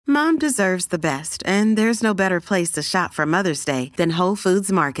Mom deserves the best, and there's no better place to shop for Mother's Day than Whole Foods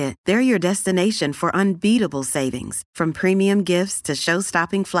Market. They're your destination for unbeatable savings, from premium gifts to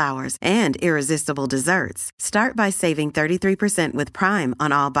show-stopping flowers and irresistible desserts. Start by saving 33% with Prime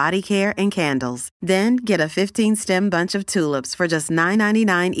on all body care and candles. Then get a 15-stem bunch of tulips for just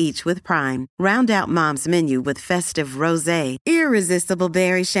 $9.99 each with Prime. Round out Mom's menu with festive rosé, irresistible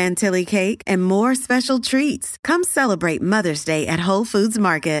berry chantilly cake, and more special treats. Come celebrate Mother's Day at Whole Foods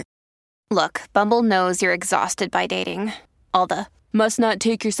Market. Look, Bumble knows you're exhausted by dating. All the, must not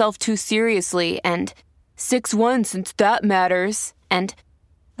take yourself too seriously, and 6'1" since that matters, and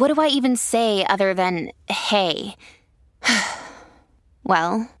what do I even say other than, hey?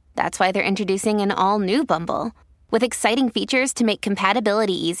 Well, that's why they're introducing an all-new Bumble, with exciting features to make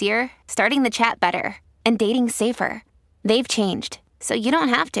compatibility easier, starting the chat better, and dating safer. They've changed, so you don't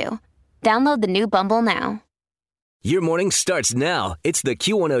have to. Download the new Bumble now. Your morning starts now. It's the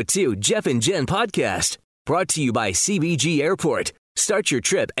Q102 Jeff and Jen podcast, brought to you by CBG Airport. Start your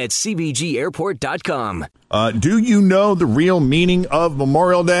trip at CBGAirport.com. Do you know the real meaning of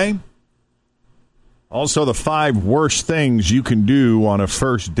Memorial Day? Also, the 5 worst things you can do on a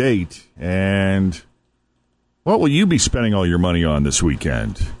first date. And what will you be spending all your money on this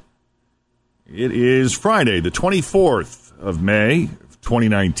weekend? It is Friday, the 24th of May,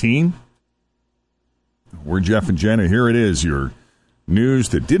 2019. We're Jeff and Jen, and here it is, your news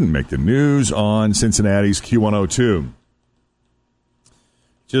that didn't make the news on Cincinnati's Q102.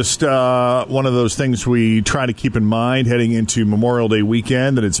 Just one of those things we try to keep in mind heading into Memorial Day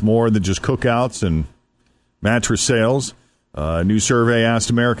weekend, that it's more than just cookouts and mattress sales. A new survey asked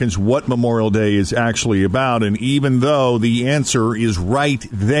Americans what Memorial Day is actually about, and even though the answer is right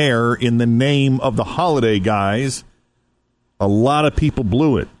there in the name of the holiday, guys, a lot of people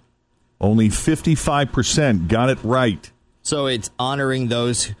blew it. Only 55% got it right. So it's honoring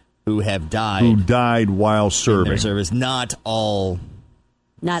those who have died. Who died while serving. In their service. Not all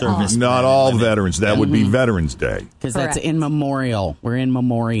veterans. That would be Veterans Day. Because that's in memorial. We're in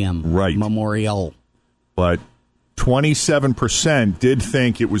memoriam. Right. Memorial. But 27% did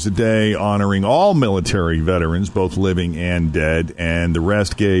think it was a day honoring all military veterans, both living and dead, and the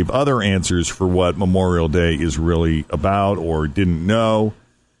rest gave other answers for what Memorial Day is really about or didn't know.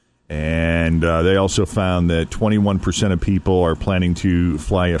 And they also found that 21% of people are planning to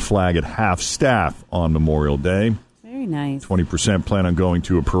fly a flag at half staff on Memorial Day. Very nice. 20% plan on going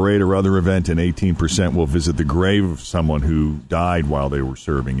to a parade or other event, and 18% will visit the grave of someone who died while they were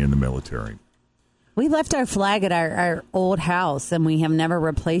serving in the military. We left our flag at our old house, and we have never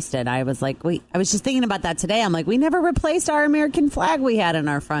replaced it. I was just thinking about that today. I'm like, we never replaced our American flag we had in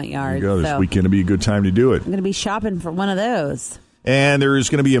our front yard. There you go. This weekend will be a good time to do it. I'm going to be shopping for one of those. And there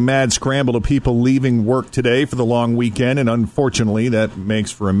is going to be a mad scramble of people leaving work today for the long weekend, and unfortunately, that makes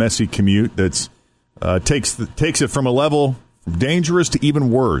for a messy commute that takes it from a level from dangerous to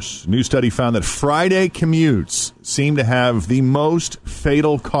even worse. A new study found that Friday commutes seem to have the most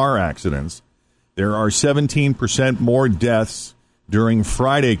fatal car accidents. There are 17% more deaths during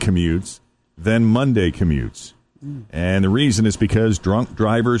Friday commutes than Monday commutes. And the reason is because drunk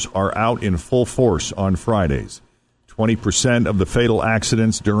drivers are out in full force on Fridays. 20% of the fatal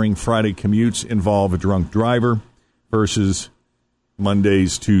accidents during Friday commutes involve a drunk driver versus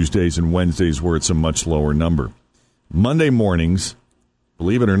Mondays, Tuesdays, and Wednesdays, where it's a much lower number. Monday mornings,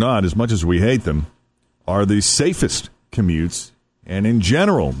 believe it or not, as much as we hate them, are the safest commutes, and in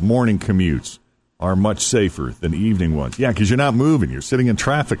general, morning commutes are much safer than evening ones. Yeah, because you're not moving. You're sitting in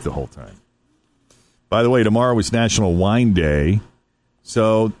traffic the whole time. By the way, tomorrow is National Wine Day,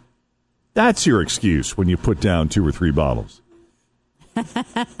 so that's your excuse when you put down 2 or 3 bottles.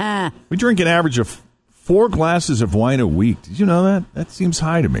 We drink an average of 4 glasses of wine a week. Did you know that? That seems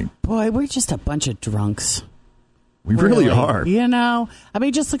high to me. Boy, we're just a bunch of drunks. We really are. You know, I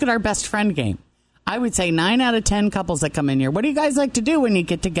mean, just look at our best friend game. I would say 9 out of 10 couples that come in here, what do you guys like to do when you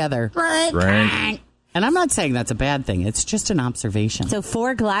get together? Drink. And I'm not saying that's a bad thing. It's just an observation. So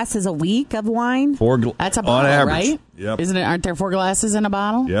 4 glasses a week of wine? That's a bottle, on average, right? Yep. Isn't it? Aren't there 4 glasses in a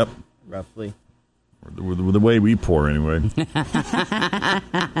bottle? Yep. Roughly. The way we pour, anyway. The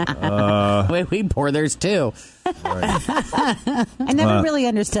way we pour, there's 2. Right. I never really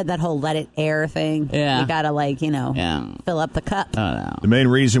understood that whole let it air thing. Yeah. You got to, fill up the cup. The main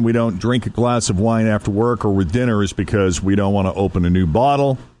reason we don't drink a glass of wine after work or with dinner is because we don't want to open a new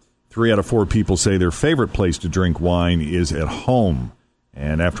bottle. 3 out of 4 people say their favorite place to drink wine is at home.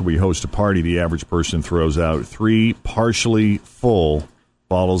 And after we host a party, the average person throws out 3 partially full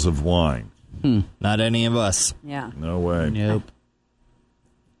bottles of wine. Not any of us. Yeah. No way. Nope.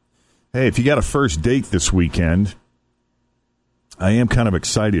 Hey, if you got a first date this weekend, I am kind of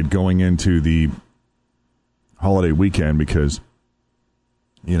excited going into the holiday weekend because,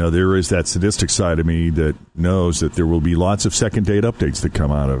 there is that sadistic side of me that knows that there will be lots of second date updates that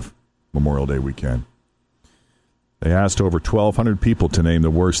come out of Memorial Day weekend. They asked over 1,200 people to name the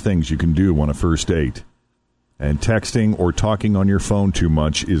worst things you can do on a first date. And texting or talking on your phone too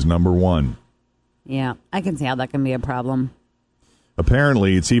much is number one. Yeah, I can see how that can be a problem.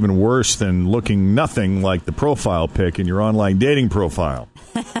 Apparently, it's even worse than looking nothing like the profile pic in your online dating profile.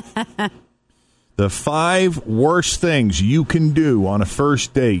 The 5 worst things you can do on a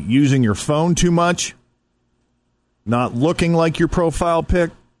first date: using your phone too much, not looking like your profile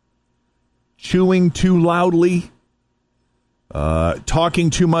pic, chewing too loudly, talking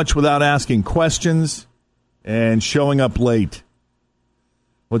too much without asking questions, and showing up late.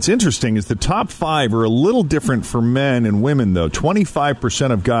 What's interesting is the top 5 are a little different for men and women, though.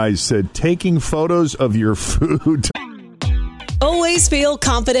 25% of guys said taking photos of your food. Always feel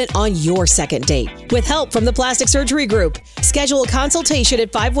confident on your second date. With help from the Plastic Surgery Group. Schedule a consultation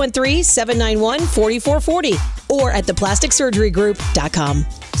at 513-791-4440 or at theplasticsurgerygroup.com.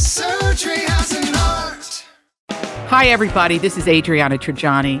 Surgery has an art. Hi, everybody. This is Adriana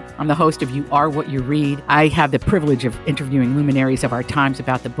Trajani. I'm the host of You Are What You Read. I have the privilege of interviewing luminaries of our times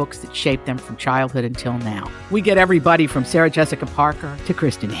about the books that shaped them from childhood until now. We get everybody from Sarah Jessica Parker to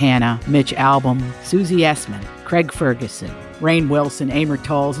Kristen Hanna, Mitch Albom, Susie Essman, Craig Ferguson, Rainn Wilson, Amor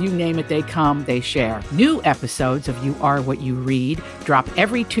Tolls, you name it, they come, they share. New episodes of You Are What You Read drop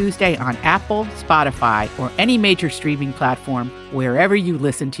every Tuesday on Apple, Spotify, or any major streaming platform wherever you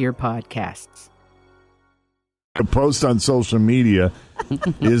listen to your podcasts. A post on social media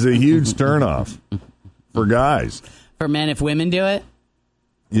is a huge turnoff for guys. For men, if women do it?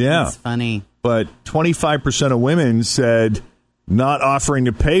 Yeah. That's funny. But 25% of women said not offering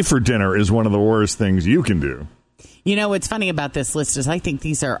to pay for dinner is one of the worst things you can do. What's funny about this list is I think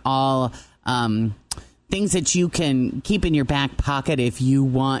these are all things that you can keep in your back pocket if you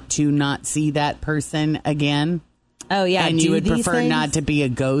want to not see that person again. Oh, yeah. And you would prefer not to be a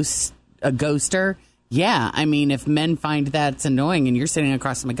ghoster. Yeah, I mean, if men find that's annoying and you're sitting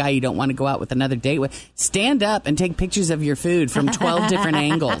across from a guy you don't want to go out with another date with, stand up and take pictures of your food from 12 different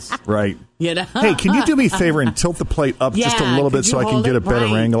angles. Right. Hey, can you do me a favor and tilt the plate up just a little bit so I can get a better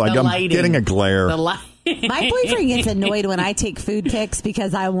angle? I'm getting a glare. My boyfriend gets annoyed when I take food pics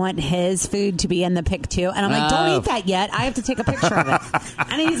because I want his food to be in the pic too. And I'm like, don't eat that yet. I have to take a picture of it.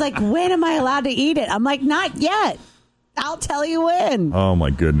 And he's like, when am I allowed to eat it? I'm like, not yet. I'll tell you when. Oh, my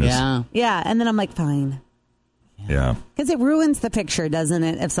goodness. Yeah. And then I'm like, fine. Yeah. Because it ruins the picture, doesn't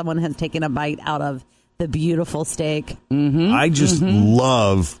it, if someone has taken a bite out of the beautiful steak? Mm-hmm. I just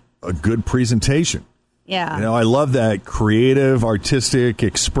love a good presentation. Yeah. I love that creative, artistic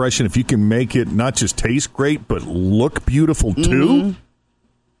expression. If you can make it not just taste great, but look beautiful, too.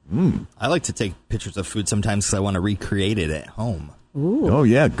 I like to take pictures of food sometimes because I want to recreate it at home. Ooh. Oh,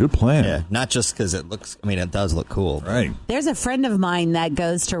 yeah. Good plan. Yeah, not just because it does look cool. Right. There's a friend of mine that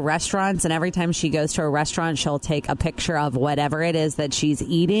goes to restaurants, and every time she goes to a restaurant, she'll take a picture of whatever it is that she's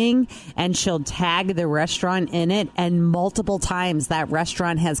eating, and she'll tag the restaurant in it. And multiple times that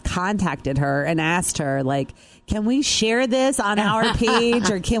restaurant has contacted her and asked her, like, can we share this on our page,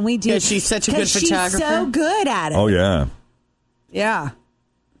 or can we do... Because she's such a good photographer. She's so good at it. Oh, yeah. Yeah.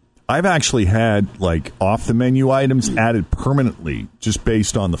 I've actually had, off-the-menu items added permanently just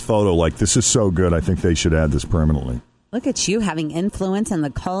based on the photo. Like, this is so good, I think they should add this permanently. Look at you having influence in the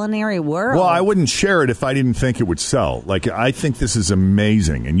culinary world. Well, I wouldn't share it if I didn't think it would sell. I think this is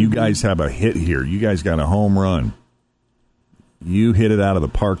amazing, and you guys have a hit here. You guys got a home run. You hit it out of the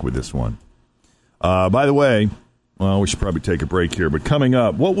park with this one. By the way, we should probably take a break here, but coming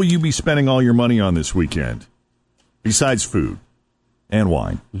up, what will you be spending all your money on this weekend? Besides food. And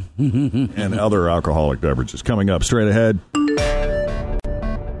wine. And other alcoholic beverages. Coming up straight ahead.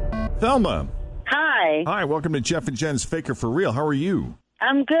 Thelma. Hi. Hi, welcome to Jeff and Jen's Faker for Real. How are you?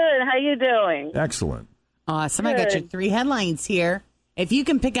 I'm good. How you doing? Excellent. Awesome. Good. I got your 3 headlines here. If you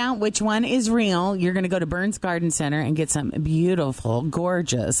can pick out which one is real, you're going to go to Burns Garden Center and get some beautiful,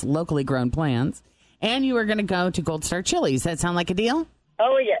 gorgeous, locally grown plants. And you are going to go to Gold Star Chili's. That sound like a deal?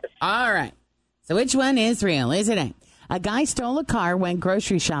 Oh, yes. All right. So which one is real? Is it A? A guy stole a car, went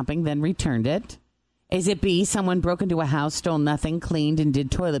grocery shopping, then returned it? Is it B, someone broke into a house, stole nothing, cleaned, and did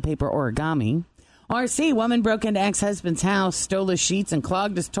toilet paper origami? Or C, woman broke into ex-husband's house, stole his sheets, and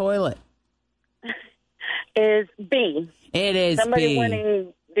clogged his toilet? Is B. It is Somebody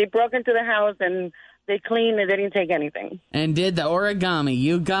B. They broke into the house, and they cleaned, and they didn't take anything. And did the origami.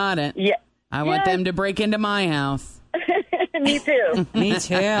 You got it. Yeah. I want them to break into my house. Me too. Me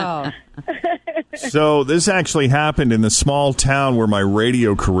too. So this actually happened in the small town where my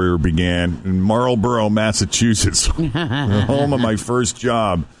radio career began, in Marlborough, Massachusetts, the home of my first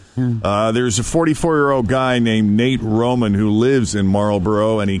job. There's a 44-year-old guy named Nate Roman who lives in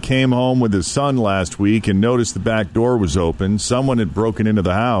Marlborough, and he came home with his son last week and noticed the back door was open. Someone had broken into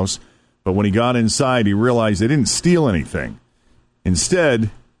the house, but when he got inside, he realized they didn't steal anything. Instead,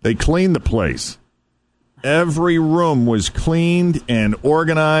 they cleaned the place. Every room was cleaned and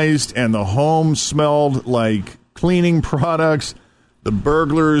organized, and the home smelled like cleaning products. The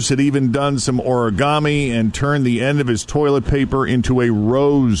burglars had even done some origami and turned the end of his toilet paper into a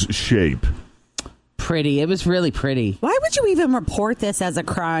rose shape. Pretty. It was really pretty. Why would you even report this as a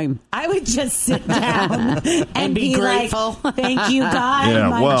crime? I would just sit down and be grateful. Like, thank you, God.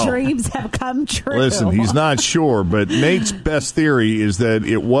 My dreams have come true. Listen, he's not sure, but Nate's best theory is that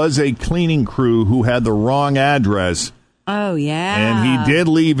it was a cleaning crew who had the wrong address. Oh, yeah. And he did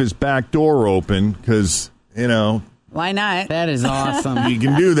leave his back door open because, why not? That is awesome. You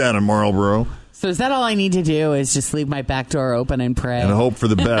can do that in Marlborough. So is that all I need to do is just leave my back door open and pray? And hope for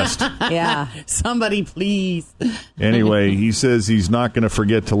the best. Yeah. Somebody please. Anyway, he says he's not going to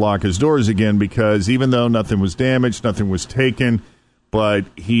forget to lock his doors again because even though nothing was damaged, nothing was taken, but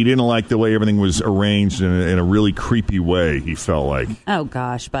he didn't like the way everything was arranged in a really creepy way, he felt like. Oh,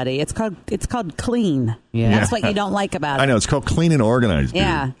 gosh, buddy. It's called clean. Yeah. That's what you don't like about it. I know. It's called clean and organized. Dude.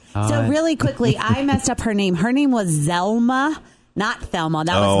 Yeah. So really quickly, I messed up her name. Her name was Zelma. Not Thelma.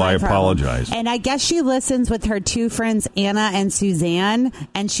 That was my I problem. apologize. And I guess she listens with her two friends, Anna and Suzanne,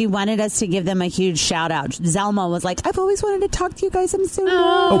 and she wanted us to give them a huge shout out. Zelma was like, I've always wanted to talk to you guys. I'm so nervous.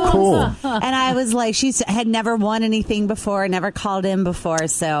 Oh, cool. And I was like, she had never won anything before, never called in before.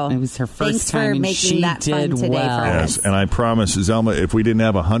 So it was her first thanks time, for making that fun today for Yes, us. and I promise, Zelma, if we didn't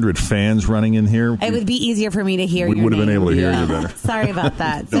have 100 fans running in here, it would be easier for me to hear you. We would have been able to hear you better. Sorry about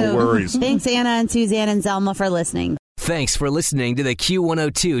that. No worries. Thanks, Anna and Suzanne and Zelma, for listening. Thanks for listening to the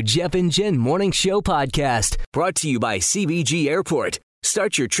Q102 Jeff and Jen Morning Show podcast, brought to you by CBG Airport.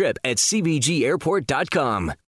 Start your trip at CBGAirport.com.